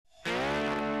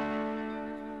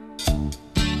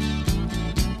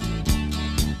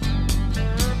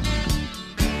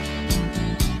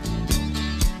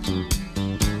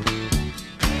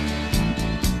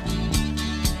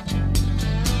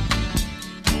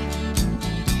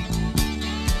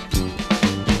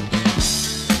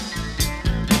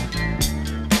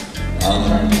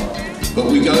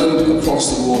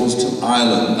across the waters to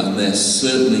Ireland, and they're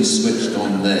certainly switched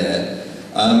on there.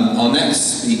 Our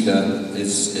next speaker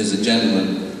is a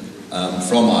gentleman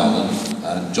from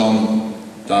Ireland, John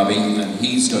Darby, and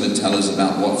he's going to tell us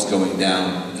about what's going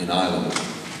down in Ireland.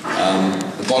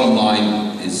 The bottom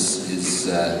line is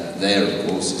there, of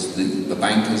course, is the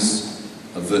bankers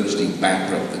have virtually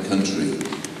bankrupt the country,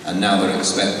 and now they're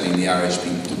expecting the Irish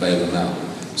people to bail them out.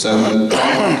 So,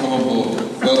 John, come on board.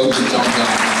 Welcome to John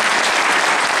Darby.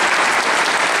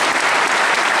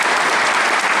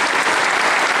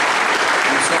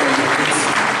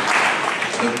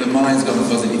 The mind's gone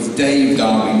fuzzy. It's Dave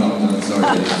Darby, not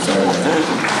sorry.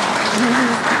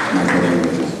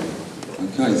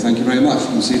 Okay, thank you very much. You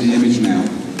can see the image now.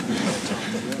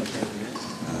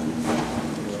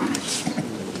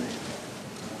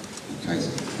 Okay,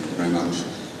 thank you very much.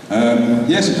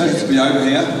 Yes, a pleasure to be over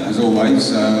here, as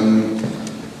always. I'm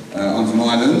from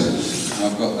Ireland.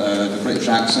 I've got the British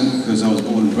accent because I was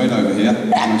born and bred over here,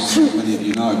 as many of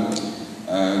you know.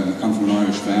 I come from an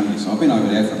Irish family, so I've been over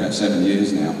there for about 7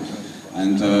 years now.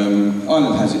 And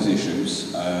Ireland has its issues,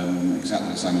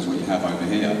 exactly the same as what you have over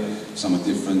here. Some are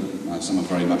different, some are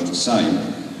very much the same.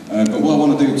 But what I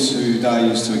want to do today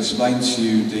is to explain to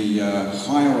you the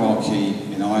hierarchy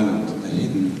in Ireland, the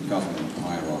hidden government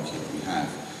hierarchy that we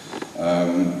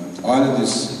have. Ireland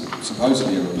is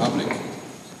supposedly a republic,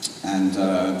 and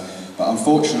but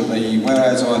unfortunately,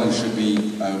 whereas Ireland should be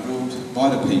ruled by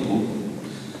the people,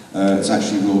 it's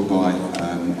actually ruled by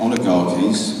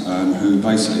oligarchies, who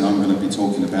basically I'm going to be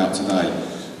talking about today,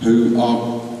 who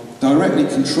are directly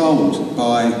controlled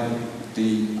by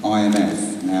the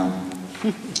IMF. Now,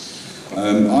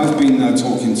 I've been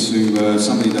talking to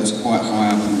somebody that's quite high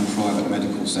up in the private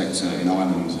medical sector in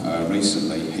Ireland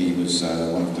recently. He was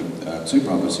one of the two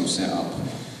brothers who set up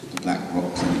the Black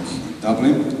Rock Clinic in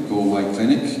Dublin, the Galway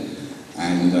Clinic,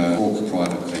 and Cork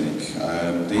Private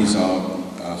Clinic. These are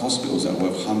hospitals that are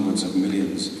worth hundreds of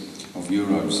millions of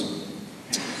euros.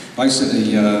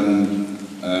 Basically,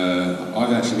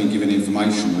 I've actually been given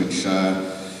information which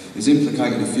has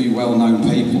implicated a few well-known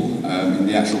people in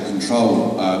the actual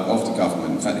control of the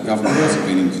government. In fact, the government hasn't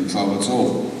been in control at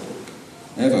all,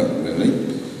 ever, really.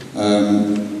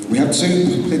 We have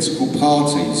two political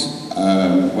parties.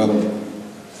 Well,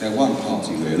 they're one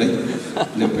party, really, a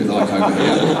little bit like over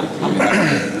here. We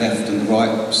have the left and the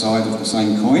right side of the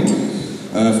same coin.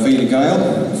 Fine Gael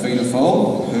and Fianna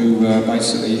Fáil, who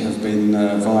basically have been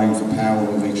vying for power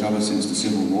with each other since the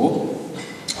Civil War.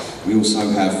 We also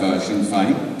have Sinn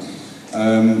Féin.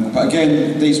 But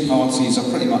again, these parties are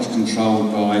pretty much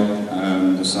controlled by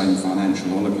the same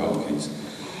financial oligarchies.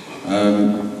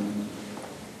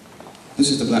 This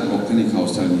is the Black Rock Clinic I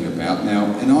was telling you about. Now,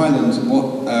 in Ireland,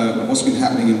 what's been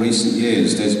happening in recent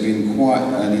years, there's been quite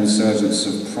an insurgence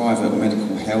of private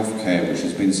medical health care, which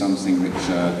has been something which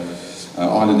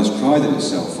Ireland has prided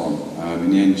itself on.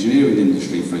 In the engineering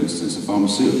industry, for instance, the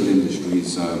pharmaceutical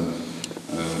industries are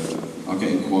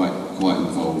getting quite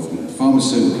involved. And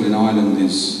pharmaceutical in Ireland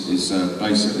is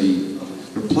basically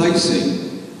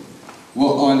replacing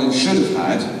what Ireland should have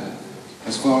had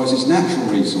as far as its natural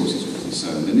resources were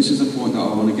concerned. And this is the point that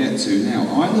I want to get to now.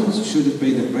 Ireland should have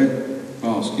been the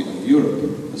breadbasket of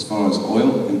Europe as far as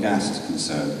oil and gas is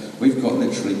concerned. We've got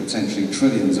literally, potentially,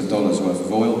 trillions of dollars worth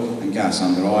of oil and gas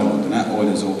under Ireland, and that oil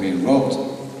is all being robbed.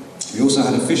 We also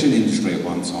had a fishing industry at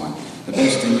one time, the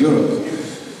best in Europe.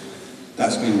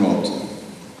 That's been robbed.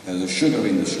 There's a sugar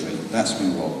industry, that's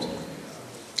been robbed.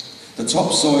 The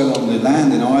topsoil on the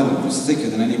land in Ireland was thicker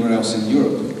than anywhere else in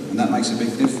Europe, and that makes a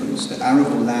big difference. The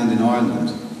arable land in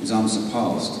Ireland is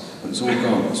unsurpassed, but it's all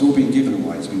gone. It's all been given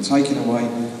away. It's been taken away.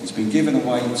 It's been given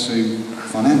away to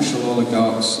financial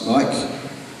oligarchs like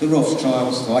the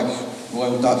Rothschilds, like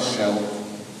Royal Dutch Shell,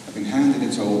 have been handed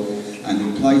it all, and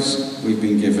in place we've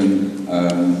been given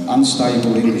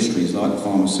unstable industries like the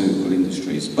pharmaceutical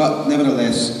industries. But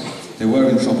nevertheless, there were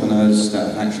entrepreneurs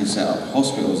that have actually set up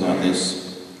hospitals like this,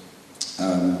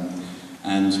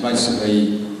 and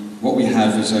basically what we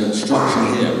have is a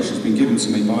structure here which has been given to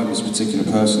me by this particular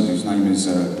person whose name is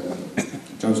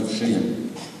Joseph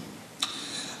Sheehan.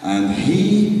 And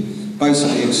he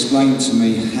basically explained to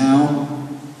me how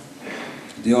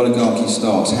the oligarchy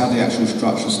starts, how the actual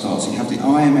structure starts. You have the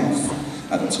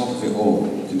IMF at the top of it all,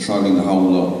 controlling the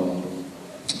whole lot.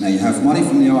 Now you have money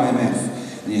from the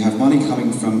IMF, and you have money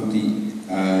coming from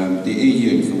the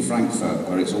EU, from Frankfurt,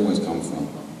 where it's always come from.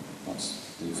 That's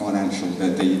the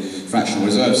fractional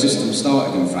reserve system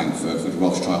started in Frankfurt for the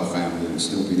Rothschild family, and it's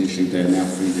still been issued there now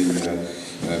through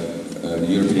the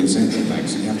European Central Bank.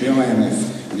 So you have the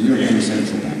IMF and the European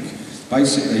Central Bank.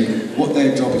 Basically, what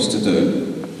their job is to do,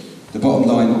 the bottom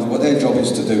line, what their job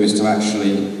is to do is to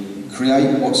actually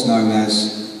create what's known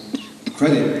as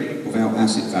credit without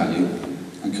asset value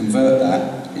and convert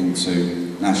that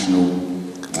into national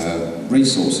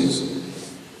resources,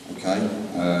 okay,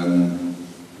 and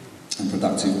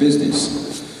productive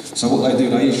business. So what they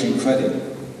do, they issue credit.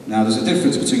 Now there's a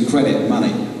difference between credit and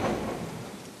money.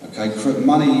 Okay,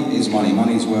 money is money,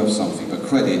 money is worth something, but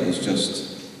credit is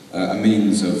just a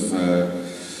means of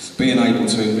being able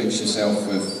to enrich yourself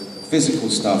with physical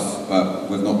stuff, but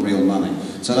with not real money.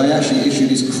 So they actually issue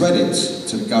this credit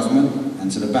to the government and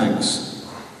to the banks.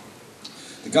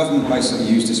 The government basically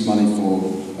used this money for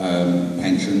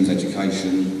pensions, education,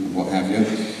 and what have you.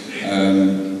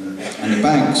 And the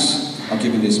banks are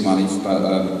giving this money,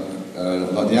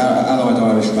 like the Allied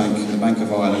Irish Bank and the Bank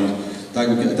of Ireland, they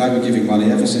were giving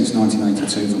money ever since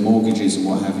 1982 for mortgages and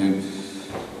what have you.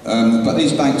 But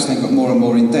these banks then got more and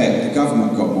more in debt. The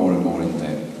government got more and more in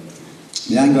debt.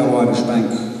 The Anglo-Irish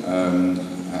Bank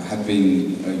had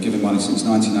been given money since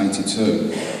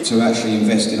 1982 to actually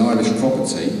invest in Irish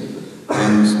property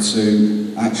and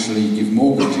to actually give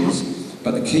mortgages.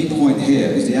 But the key point here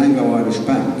is the Anglo-Irish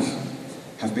Bank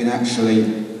have been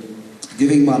actually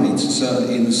giving money to certain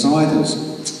insiders.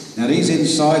 Now these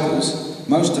insiders,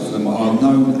 most of them are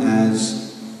known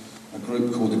as a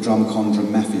group called the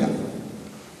Drumcondrum Mafia.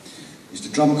 It's the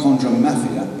Drumcondrum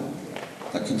Mafia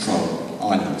that control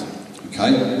Ireland.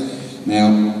 Okay?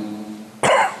 Now,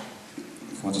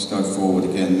 if I just go forward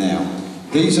again now,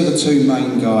 these are the two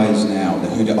main guys now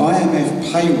who the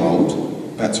IMF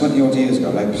payrolled about 20 odd years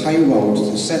ago. They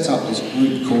payrolled to set up this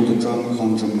group called the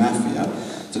Drumcondrum Mafia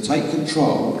to take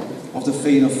control of the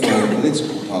Fianna Fáil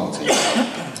political party.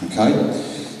 Okay?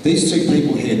 These two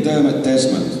people here, Dermot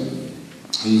Desmond,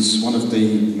 he's one of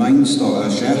the main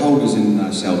shareholders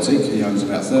in Celtic. He owns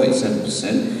about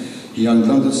 37%. He owned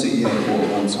London City Airport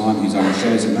at one time. He's owned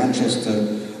shares in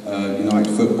Manchester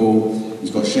United Football.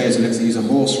 He's got shares in everything. He's a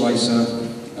horse racer.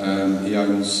 He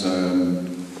owns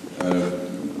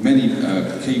many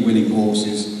key winning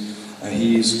horses.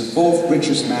 He is the fourth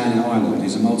richest man in Ireland.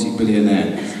 He's a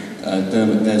multi-billionaire,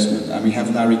 Dermot Desmond. And we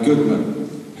have Larry Goodman,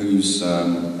 who's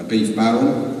a beef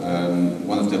baron,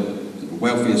 one of the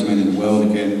wealthiest men in the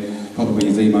world, again,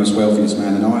 probably the most wealthiest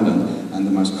man in Ireland, and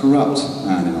the most corrupt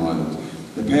man in Ireland.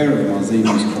 The pair of them are the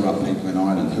most corrupt people in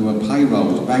Ireland, who are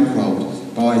payrolled,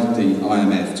 bankrolled by the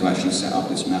IMF to actually set up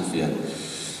this mafia.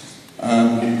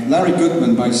 Larry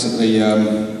Goodman basically,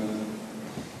 and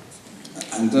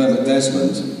Dermot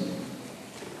Desmond,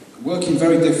 work in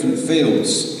very different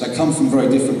fields. They come from very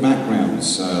different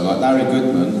backgrounds. Like Larry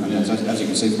Goodman, and as you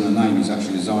can see from the name, he's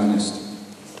actually a Zionist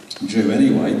Jew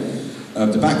anyway.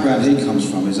 The background he comes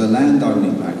from is a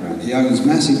landowning background. He owns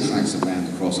massive tracts of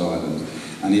land across Ireland,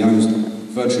 and he owns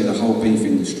virtually the whole beef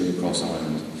industry across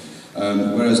Ireland.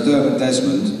 Whereas Dermot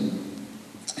Desmond,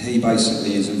 he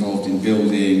basically is involved in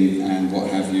building and what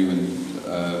have you, and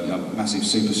massive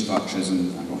superstructures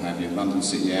and what have you. London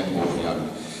City Airport he owned.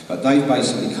 But they've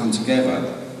basically come together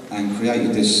and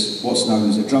created this, what's known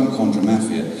as the Drumcondrum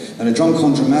Mafia. And the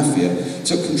Drumcondrum Mafia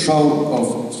took control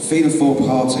of the Fianna Fáil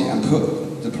party and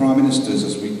put the Prime Ministers,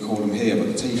 as we call them here, but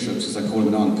the Taoiseachs, as they call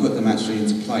them on, put them actually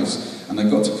into place. And they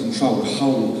got to control the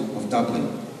whole of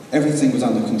Dublin. Everything was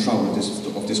under control of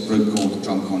this group called the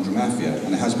Drumcondrum Mafia,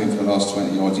 and it has been for the last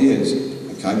 20 odd years.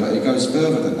 Okay, but it goes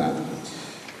further than that.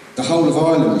 The whole of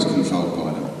Ireland was controlled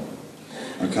by them.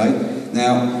 Okay?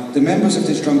 Now, the members of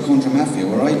this Drumcondrum Mafia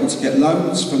were able to get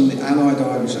loans from the the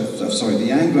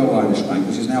Anglo-Irish Bank,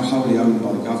 which is now wholly owned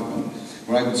by the government,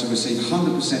 were able to receive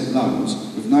 100% loans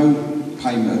with no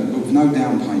payment, with no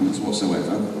down payments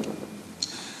whatsoever.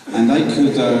 And they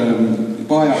could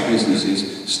buy up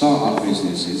businesses, start up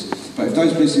businesses, but if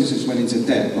those businesses went into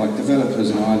debt, like developers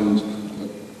in Ireland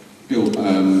built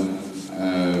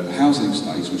housing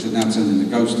estates, which are now turned into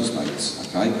ghost estates,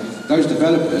 okay? Those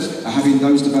developers are having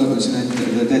those developments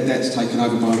in their debts taken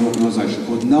over by an organisation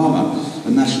called NAMA,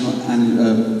 the National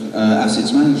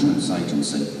Assets Management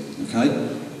Agency, okay?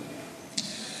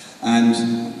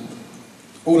 And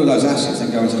all of those assets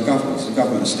then go into the government, so the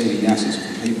government is stealing the assets of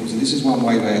the people. So this is one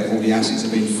way where all the assets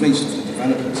are being fleeced off the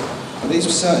developers. But these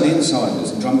certain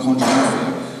insiders in Drumcondrum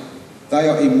Mafia, they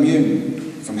are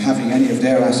immune from having any of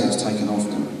their assets taken off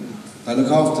them. They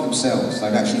look after themselves.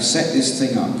 They've actually set this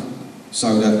thing up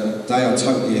so that they are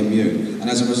totally immune. And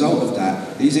as a result of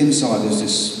that, these insiders,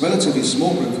 this relatively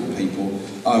small group of people,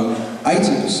 own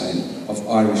 80% of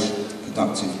Irish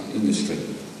productive industry.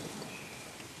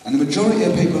 And the majority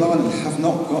of people in Ireland have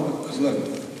not got, because look,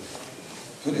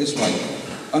 put it this way,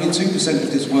 only 2%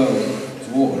 of this world's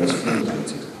water is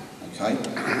fluoridated, okay?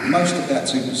 Most of that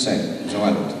 2% is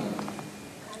Ireland,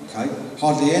 okay?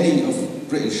 Hardly any of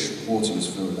British water is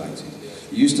fluoridated.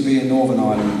 It used to be in Northern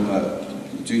Ireland,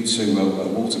 but due to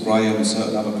Walter Graham and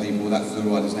certain other people, that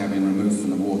fluoride has now been removed from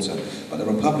the water. But the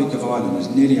Republic of Ireland is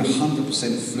nearly 100%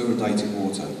 fluoridated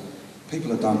water.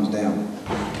 People are dumbed down,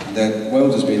 and their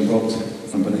world is being robbed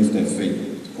from beneath their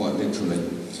feet, quite literally.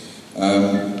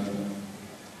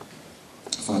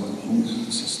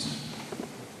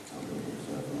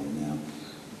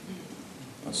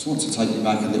 I just want to take you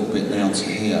back a little bit now to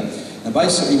here. Now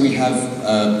basically we have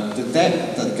the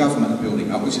debt that the government are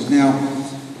building up, which is now,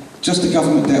 just the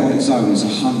government debt on its own is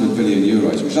 100 billion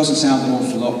euros, which doesn't sound an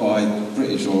awful lot by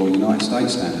British or United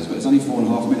States standards, but it's only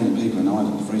 4.5 million people in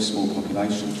Ireland, a very small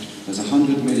population. There's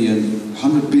 100 billion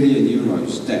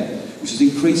euros debt, which is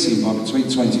increasing by between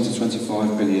 20 to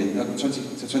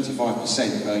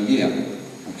 25% per year.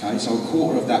 Okay, so a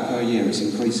quarter of that per year it's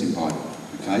increasing by.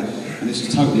 Okay, and this is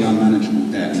totally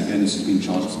unmanageable debt, and again this has been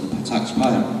charged to the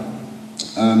taxpayer.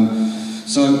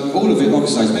 So all of it, like I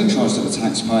say, is being charged to the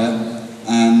taxpayer,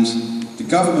 and the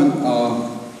government are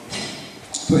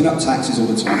putting up taxes all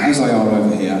the time, as they are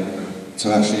over here,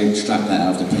 to actually extract that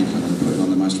out of the people and putting on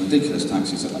the most ridiculous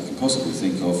taxes that they can possibly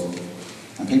think of.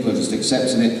 And people are just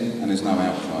accepting it, and there's no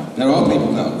outcry. There are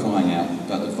people that are crying out,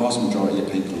 but the vast majority of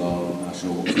people are not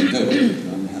sure what we can do.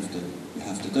 We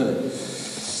have to do it.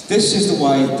 This is the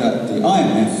way that the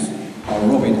IMF are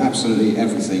robbing absolutely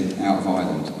everything out of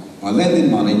Ireland. By lending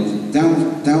money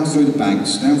down through the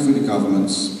banks, down through the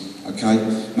governments, okay,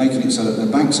 making it so that the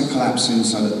banks are collapsing,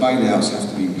 so that bailouts have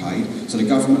to be paid, so the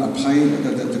government are paying,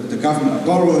 the government are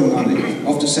borrowing money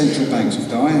of the central banks, of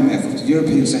the IMF, of the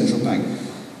European Central Bank,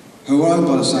 who are owned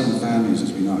by the same families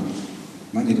as we know,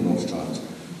 mainly the Rothschilds,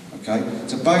 okay,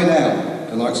 to bail out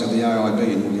the likes of the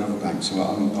AIB and all the other banks who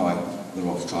are owned by the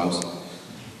Rothschilds,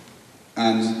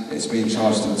 and it's being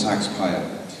charged to the taxpayer.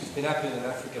 It's been happening in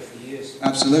Africa for years.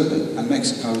 Absolutely, and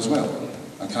Mexico as well.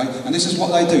 Okay, and this is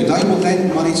what they do. They will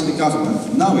lend money to the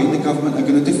government, knowing the government are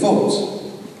going to default,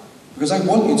 because they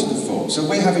want you to default. So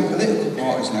we're having political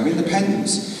parties now,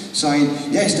 independents, saying,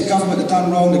 yes, the government have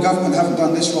done wrong, the government haven't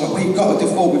done this right, we've got to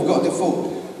default, we've got to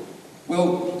default.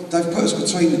 Well, they've put us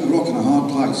between a rock and a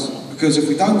hard place, because if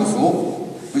we don't default,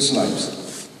 we're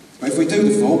slaves. But if we do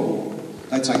default,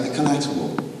 they take the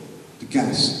collateral, the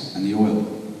gas and the oil.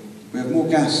 We have more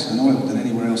gas and oil than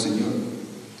anywhere else in Europe.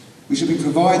 We should be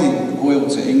providing oil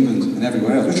to England and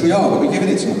everywhere else, which we are, but we're giving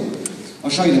it to them. I'll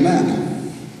show you the map.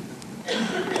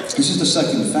 This is the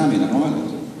second famine in Ireland.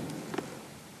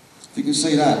 If you can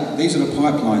see that, these are the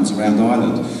pipelines around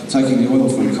Ireland, taking the oil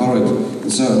from Corrib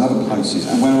and certain other places.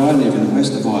 And where I live in the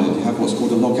west of Ireland, you have what's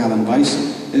called the Lough Allen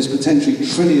Basin. There's potentially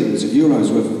trillions of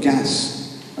euros worth of gas.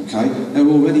 Okay, they're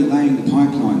already laying the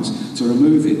pipelines to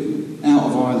remove it out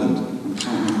of Ireland and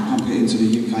pump it into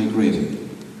the UK grid.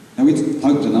 Now we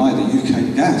don't deny the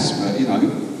UK gas, but you know,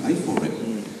 pay for it.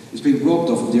 It's been robbed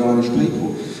off of the Irish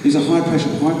people. These are high pressure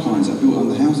pipelines that are built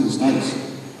under housing estates.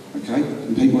 Okay?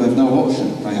 And people have no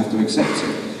option, they have to accept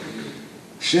it.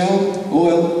 Shell,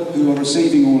 oil, who are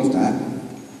receiving all of that,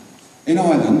 in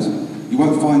Ireland, you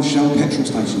won't find Shell petrol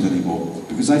stations anymore,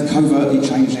 because they've covertly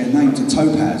changed their name to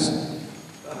Topaz.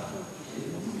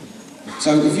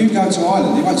 So if you go to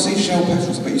Ireland, you won't see Shell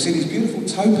petrol, but you see these beautiful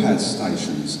Topaz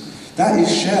stations. That is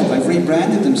Shell. They've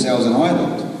rebranded themselves in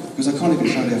Ireland because they can't even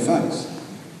show their face.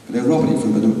 But they're robbing it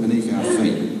from beneath our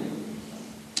feet.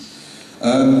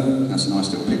 That's a nice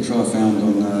little picture I found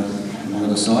on one of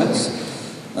the sites.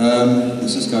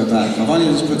 Let's just go back. I've only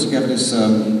just put together this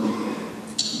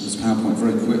PowerPoint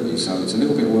very quickly, so it's a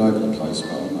little bit all over the place,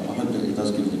 but I hope that it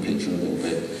does give you the picture a little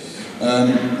bit.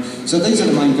 So these are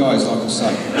the main guys, like I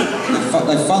say.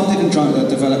 They funded and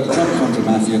developed the drug contra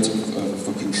mafia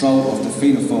for control of the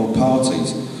phenol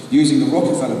parties, using the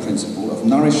Rockefeller principle of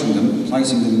nourishing them and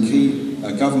placing them in key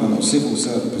government or civil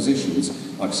servant positions,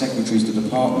 like secretaries to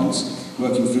departments,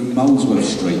 working through Molesworth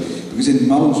Street. Because in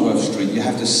Molesworth Street you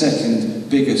have the second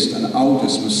biggest and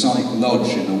oldest Masonic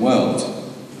lodge in the world,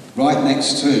 right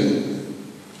next to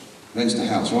Leinster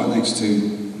House, right next to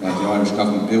the Irish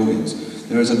government buildings.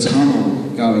 There is a tunnel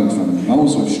going from the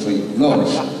Molesworth Street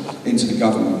lodge into the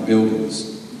government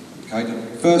buildings. Okay,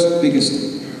 the first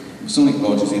biggest Masonic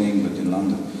lodge is in England, in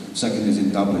London. Second is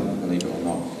in Dublin, believe it or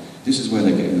not. This is where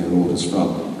they're getting their orders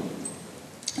from.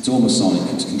 It's all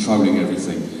Masonic, it's controlling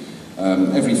everything.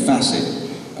 Every facet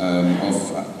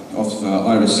of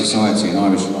Irish society and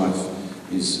Irish life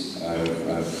is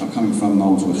coming from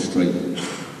Molesworth Street.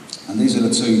 And these are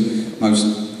the two most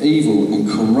evil and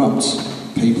corrupt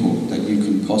people that you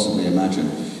can possibly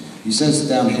imagine. He says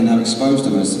down here, now expose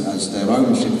them as their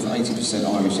ownership of 80%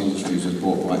 Irish industries was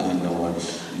bought by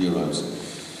Anglo-Irish Euros.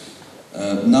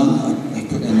 None have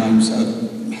put their names,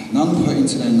 none put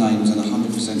into their names and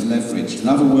 100% leveraged. In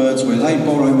other words, where they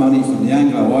borrow money from the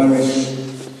Anglo-Irish,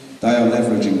 they are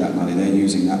leveraging that money, they're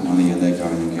using that money and they're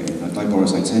going and getting, if they borrow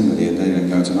say 10 million, they then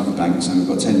go to another bank and say, we've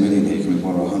got 10 million here, can we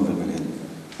borrow 100 million?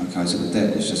 Okay, so the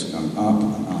debt is just going up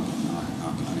and up and up and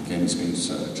up, and again it's being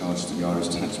charged to the Irish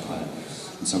taxpayer.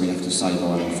 And so we have to save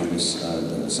Ireland from this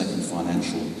second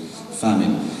financial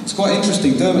famine. It's quite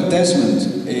interesting, Dermot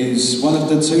Desmond is one of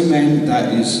the two men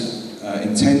that is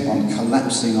intent on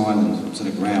collapsing Ireland to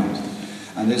the ground.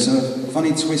 And there's a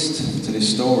funny twist to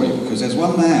this story, because there's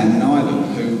one man in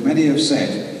Ireland who many have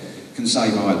said can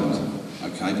save Ireland,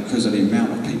 okay, because of the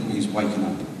amount of people he's waking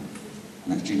up. And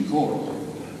that's Jim Corbyn.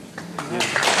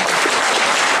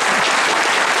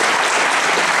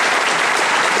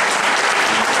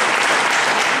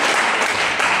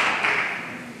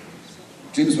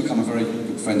 Jim's become a very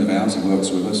good friend of ours, he works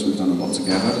with us, we've done a lot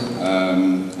together,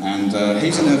 and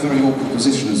he's in a very awkward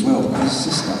position as well, because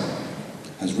his sister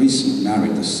has recently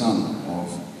married the son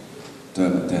of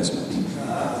Dermot Desmond.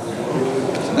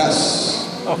 So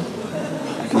that's,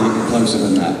 I can even closer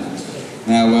than that.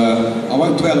 Now, I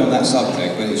won't dwell on that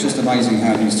subject, but it's just amazing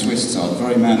how these twists are. The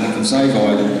very man that can save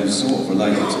Ireland is sort of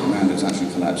related to the man that's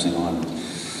actually collapsing Ireland.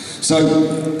 So,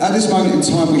 at this moment in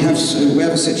time, we have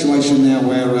a situation now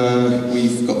where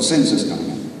we've got the census coming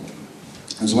in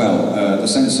as well. The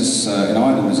census in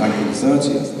Ireland is April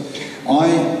 30th. I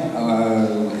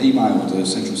emailed the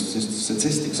Central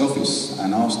Statistics Office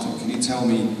and asked them, can you tell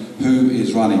me who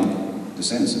is running the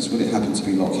census? Will it happen to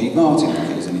be Lockheed Martin, like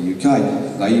it is in the UK?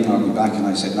 They emailed me back and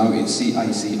they said, no, it's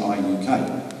CACI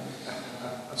UK.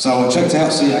 So I checked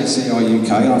out CACI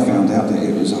UK and I found out that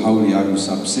it was a wholly owned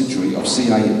subsidiary of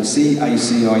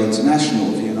CACI International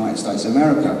of the United States of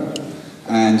America.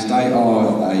 And they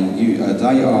are a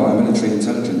military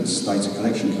intelligence data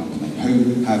collection company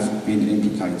who have been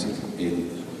implicated in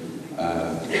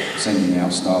sending our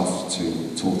staff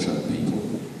to torture people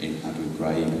in Abu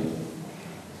Ghraib.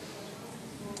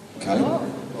 Okay?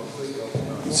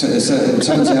 So it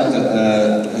turns out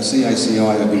that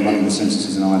CACI have been running the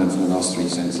censuses in Ireland for the last 3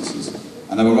 censuses.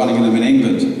 And they were running them in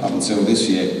England up until this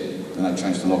year, when they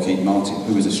changed to Lockheed Martin,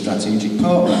 who is a strategic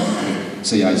partner with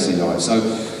CACI. So,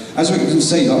 as we can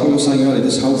see, like we were saying earlier,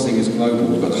 this whole thing is global.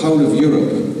 We've got the whole of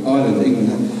Europe, Ireland,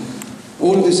 England,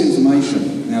 all of this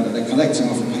information now that they're collecting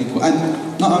off of people. And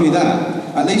not only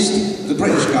that, at least the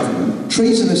British government,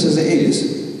 treasonous as it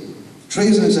is,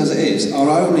 are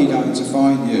only going to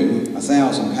fine you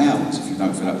 £1,000 if you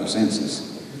don't fill up your census.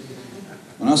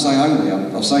 When I say only,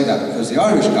 I'll say that because the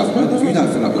Irish government, if you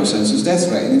don't fill up your census, they're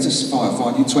threatening to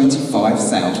fine you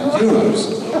 €25,000.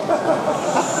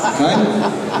 Okay?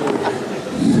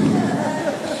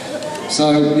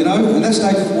 So, you know, unless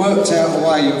they've worked out a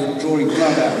way of drawing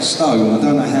blood out of stone, I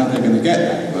don't know how they're going to get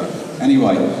that. But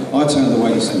anyway, I turned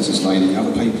away the census lady.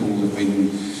 Other people have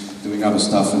been doing other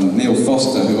stuff, and Neil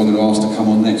Foster, who I'm going to ask to come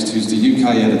on next, who's the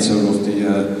UK editor of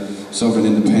the Sovereign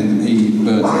Independent, he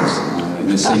burned this in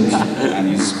the sink, and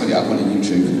he's put it up on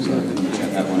YouTube, so you can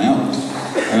check that one out.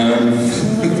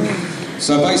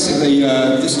 So basically,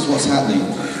 this is what's happening.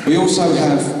 We also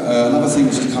have another thing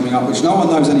which is coming up, which no one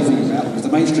knows anything about, because the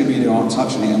mainstream media aren't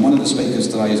touching it, and one of the speakers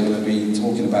today is going to be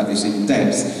talking about this in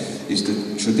depth, is the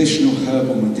Traditional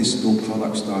Herbal Medicinal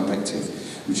Products Directive,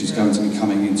 which is going to be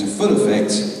coming into full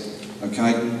effect,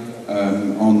 okay,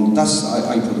 that's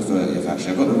April the 30th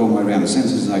actually, I've got the wrong way around, the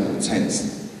census is April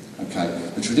 10th, okay.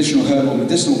 The Traditional Herbal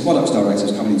Medicinal Products Directive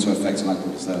is coming into effect on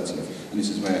April the 30th, and this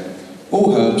is where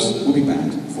all herbs will be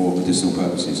banned for medicinal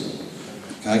purposes.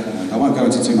 Okay, and I won't go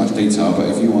into too much detail, but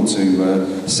if you want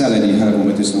to sell any herbal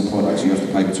medicinal products, you have to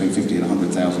pay between 50 and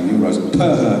 100,000 euros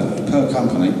per herb, per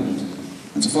company.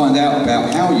 And to find out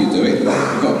about how you do it,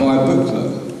 you've got to buy a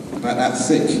booklet about that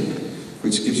thick,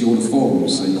 which gives you all the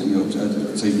forms so you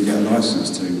can get a licence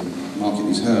to market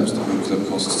these herbs. The booklet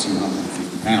costs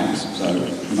 £250, so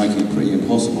you're making it pretty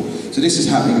impossible. So this is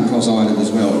happening across Ireland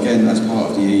as well. Again, that's part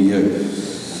of the EU.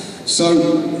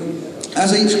 So,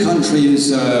 as each country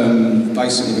is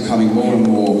basically becoming more and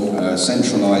more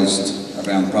centralised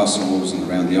around Brussels and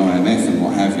around the IMF and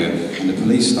what have you, and the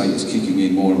police state is kicking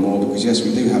in more and more, because yes,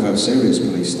 we do have a serious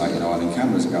police state in Ireland.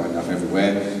 Cameras are going up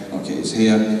everywhere, like it is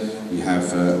here. We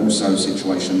have also a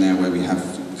situation now where we have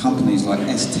companies like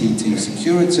STT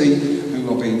Security who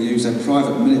are being used. They're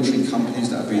private military companies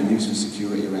that are being used for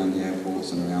security around the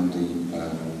airports and around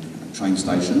the train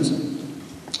stations.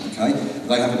 Okay,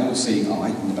 they have an all-seeing eye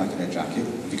on the back of their jacket.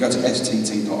 If you go to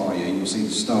stt.ie, you'll see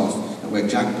the staff that wear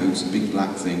jack boots and big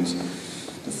black things,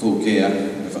 the full gear,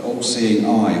 with an all-seeing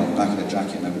eye on the back of their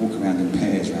jacket, and they walk around in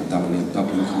pairs around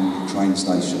Dublin train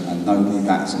station, and nobody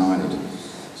bats an eyelid.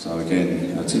 So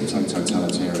again, tiptoe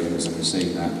totalitarianism, we're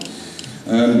seeing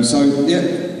that. So yeah,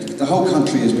 the whole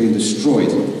country has been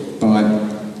destroyed by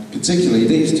particularly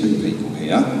these two people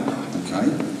here,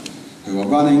 okay, who are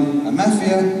running a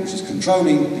mafia which is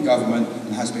controlling the government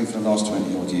and has been for the last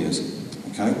 20 odd years,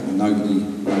 okay, and nobody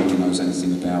knows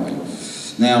anything about it.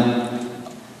 Now,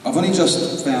 I've only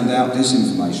just found out this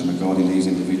information regarding these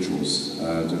individuals.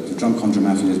 The drunk conjure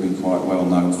mafia has been quite well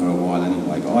known for a while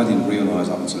anyway, but I didn't realise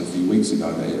up until a few weeks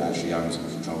ago that it actually owns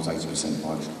and controls 80%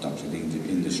 by the Dutch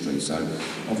industry. So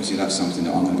obviously that's something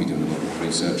that I'm going to be doing a lot more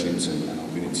research into, and I'll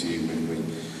bring it to you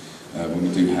when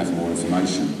we do have more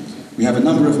information. We have a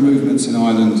number of movements in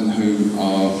Ireland who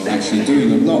are actually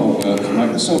doing a lot of work,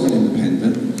 like the Sovereign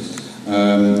Independent,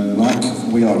 like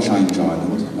We Are Change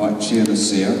Ireland, like Cheer the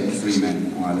Seer, Free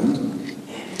Men Ireland.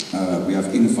 We have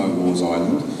InfoWars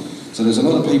Ireland. So there's a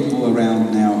lot of people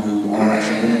around now who are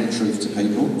actually bringing the truth to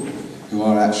people, who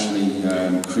are actually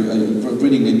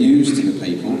bringing the news to the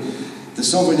people. The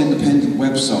Sovereign Independent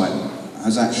website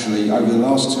has actually, over the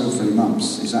last 2 or 3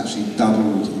 months, it's actually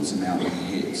doubled its amount of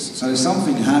hits. So there's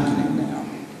something happening now.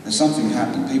 There's something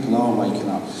happening. People are waking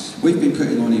up. We've been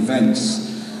putting on events.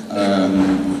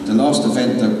 The last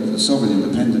event that the Sovereign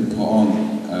Independent put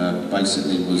on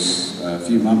basically was a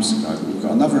few months ago. We've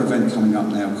got another event coming up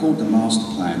now called the Master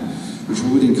Plan, which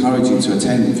we would encourage you to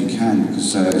attend if you can,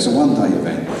 because it's a one-day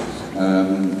event.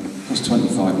 It costs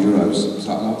 €25,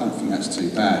 so I don't think that's too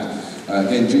bad.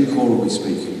 Again, Jim Core will be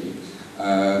speaking.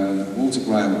 Walter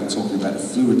Graham will be talking about the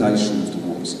fluoridation of the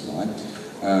water supply.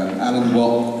 Alan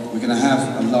Watt, we're going to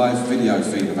have a live video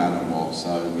feed of Alan Watt,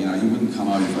 so you know he wouldn't come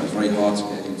over. It's very hard to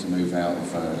get him to move out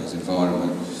of his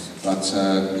environment, but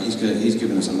he's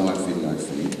given us a live video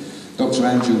feed. Dr.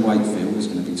 Andrew Wakefield is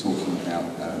going to be talking about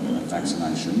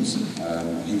vaccinations.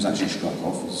 He was actually struck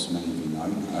off, as many of you know,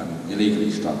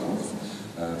 illegally struck off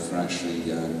for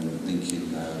actually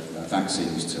linking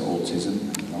vaccines to autism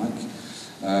and the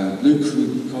like. Luke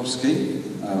Rukowski,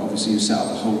 obviously, who set up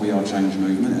the whole We Are Change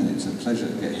movement, and it's a pleasure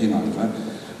to get him over.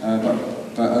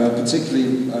 But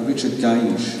particularly Richard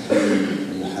Gage,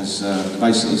 who has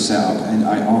basically set up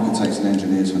architects and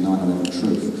engineers for 9/11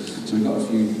 Truth. So we've got a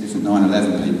few different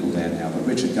 9/11 people there now, but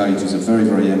Richard Gage is a very,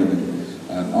 very eminent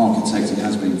architect and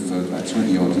has been for about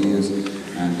 20 odd years,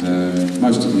 and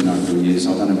most of you know who he is,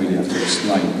 so I don't really have to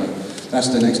explain, but that's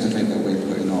the next event that we're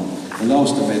putting on. The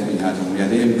last event we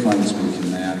had Ian Crane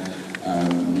speaking there,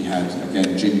 we had,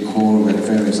 again, Jim Core, we had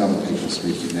various other people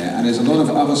speaking there, and there's a lot of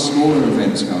other smaller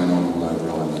events going on all over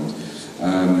Ireland,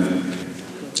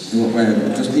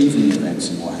 where just evening events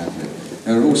and what have you.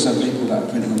 There are also people that are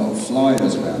printing a lot of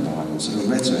flyers around Ireland, so the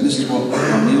rhetoric, and this is what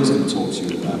Neil's going to talk to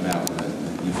you about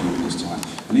in a few minutes' time.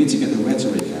 We need to get the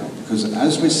rhetoric out, because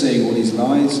as we're seeing all these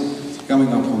lies going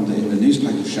up on in the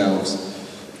newspaper shelves,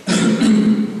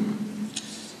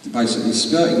 basically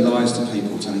skirting lies to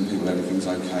people, telling people everything's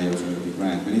okay, everything will be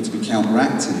grand. We need to be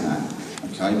counteracting that,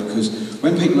 okay? Because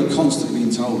when people are constantly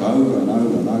being told over and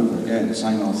over and over again the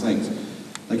same old things,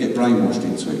 they get brainwashed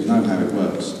into it. You know how it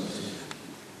works.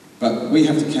 But we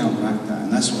have to counteract that,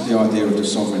 and that's what the idea of the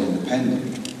Sovereign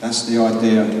Independent. That's the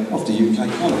idea of the UK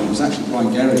colony. It was actually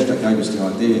Brian Gerrish that gave us the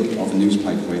idea of a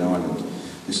newspaper in Ireland.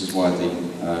 This is why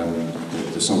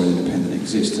the Sovereign Independent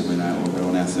exists, and we're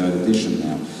on our 3rd edition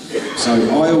now. So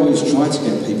I always try to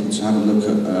get people to have a look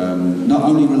at not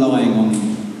only relying on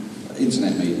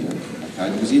internet media,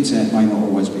 okay, because the internet may not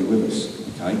always be with us,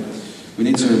 okay. We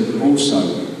need to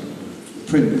also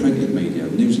printed media,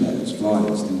 newsletters,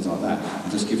 flyers, things like that,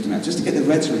 and just give them out, just to get the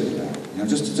rhetoric out, you know,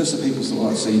 just so people sort of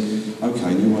like see,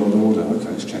 okay, New World Order, okay,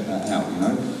 let's check that out, you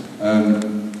know.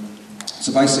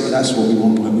 So basically that's what we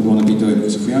want to be doing,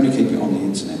 because if we only keep it on the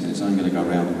internet, then it's only going to go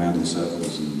round and round in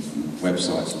circles and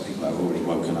websites and people that have already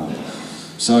woken up.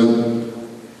 So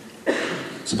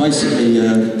basically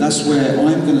that's where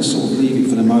I'm going to sort of leave it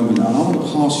for the moment, and I want to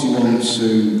pass you on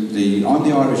to I'm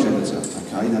the Irish editor,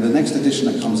 okay? Now the next edition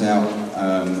that comes out,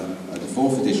 the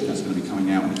 4th edition that's going to be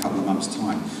coming out in a couple of months'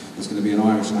 time, there's going to be an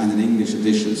Irish and an English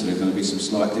edition, so there's going to be some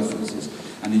slight differences.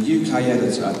 And the UK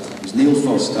editor is Neil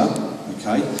Foster,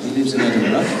 okay? He lives in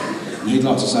Edinburgh, and he'd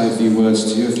like to say a few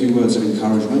words to you, a few words of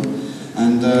encouragement.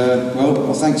 And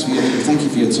well, thank you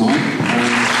for your time.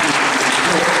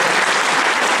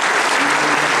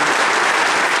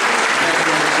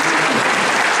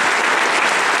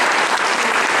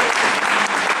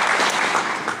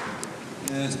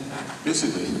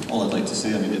 Basically, all I'd like to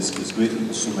say, I mean, it's great that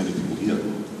there's so many people here,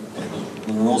 but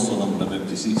there are also a number of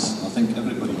empty seats. I think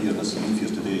everybody here that's leave here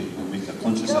today will make a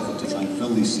conscious effort to try and fill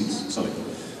these seats.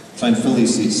 Try and fill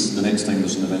these seats the next time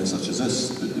there's an event such as this.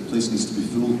 The place needs to be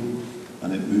full,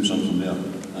 and it moves moves on from there.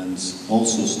 And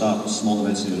also start small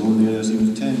events in your own areas,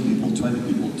 even 10 people,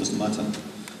 20 people, doesn't matter.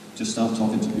 Just start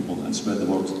talking to people and spread the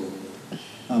word.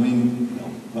 I mean, you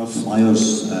know, there are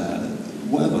flyers,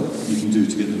 whatever you can do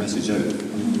to get the message out. I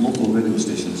mean, local radio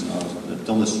stations are the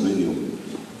dullest radio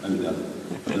out there,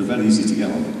 but they're very easy to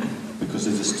get on because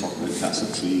they just talk about cats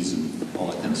and trees and all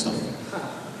that kind of stuff.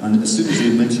 And as soon as they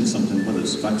mention something, whether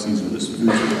it's vaccines, whether it's food,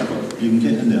 whatever, you can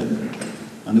get in there.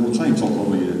 And they will try and talk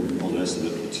over you and all the rest of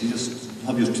it, but you just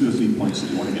have your 2 or 3 points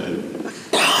that you want to get out.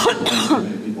 Depends how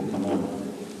many people come on,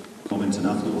 commenting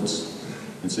afterwards,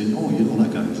 and saying, oh, you know,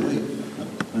 that guy was right.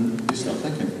 And they start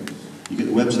thinking. You get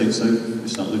the websites out, they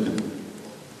start looking.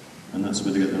 And that's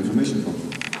where they get the information from.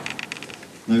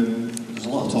 Now, there's a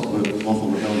lot of talk about lawful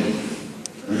rebellion.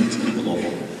 We need to keep it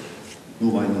lawful. No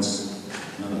violence,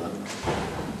 none of that.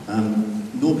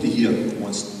 Nobody here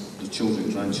wants the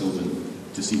children, grandchildren,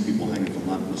 to see people hanging from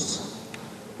lampposts.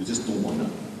 We just don't want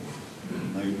that.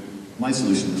 Now, my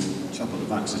solution, the chap at the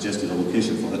back suggested a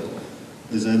location for it,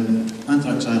 is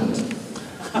Anthrax Island.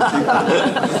 We'll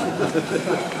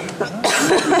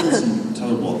build some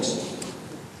tower blocks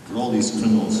for all these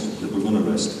criminals that we're going to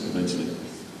arrest eventually.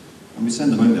 And we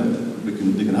send them out there.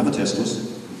 They can have a test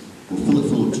us. We'll fill it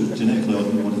full of genetically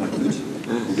modified food.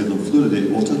 We'll give them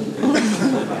fluoridated water.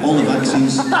 All the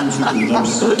vaccines, pharmaceutical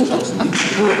drugs, drugs and meat.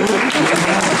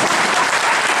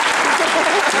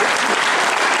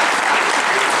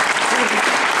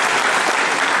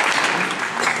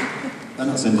 And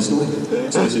that's the end of the story.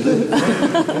 That's basically it.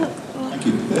 Thank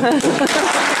you.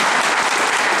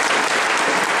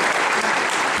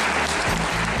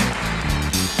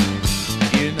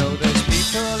 You know there's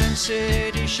people in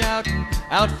cities shouting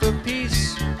out for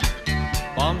peace.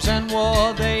 Bombs and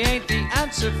war, they ain't the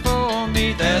answer for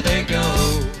me. There they go,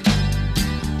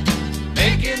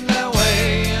 making their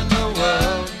way in the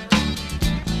world.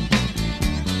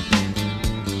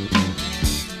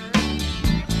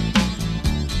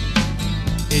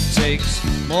 It takes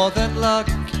more than luck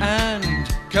and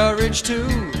courage too.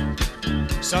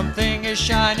 Something is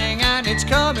shining and it's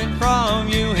coming from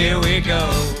you. Here we go,